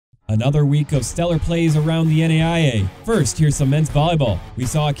Another week of stellar plays around the NAIA. First, here's some men's volleyball. We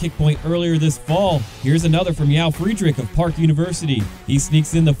saw a kick point earlier this fall. Here's another from Yao Friedrich of Park University. He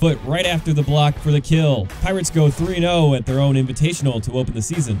sneaks in the foot right after the block for the kill. Pirates go 3-0 at their own invitational to open the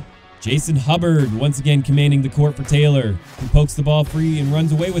season. Jason Hubbard once again commanding the court for Taylor, who pokes the ball free and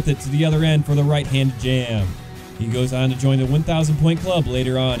runs away with it to the other end for the right-handed jam. He goes on to join the 1,000-point club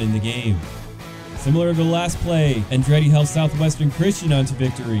later on in the game. Similar to the last play, Andretti helps Southwestern Christian onto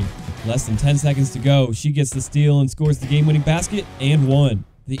victory. Less than 10 seconds to go, she gets the steal and scores the game-winning basket and one.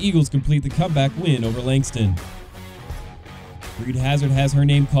 The Eagles complete the comeback win over Langston. Reed Hazard has her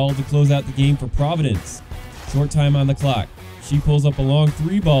name called to close out the game for Providence. Short time on the clock. She pulls up a long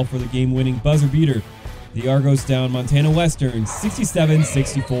three ball for the game-winning buzzer beater. The Argos down Montana Western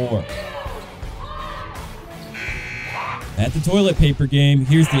 67-64. At the toilet paper game,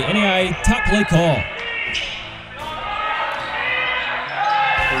 here's the NAIA Top Play call.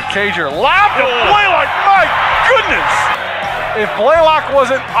 Cager lobbed to Blaylock. My goodness! If Blaylock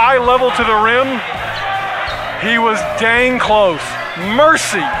wasn't eye level to the rim, he was dang close.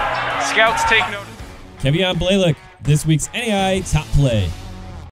 Mercy! Scouts take notice. Kevion Blaylock, this week's NAIA Top Play.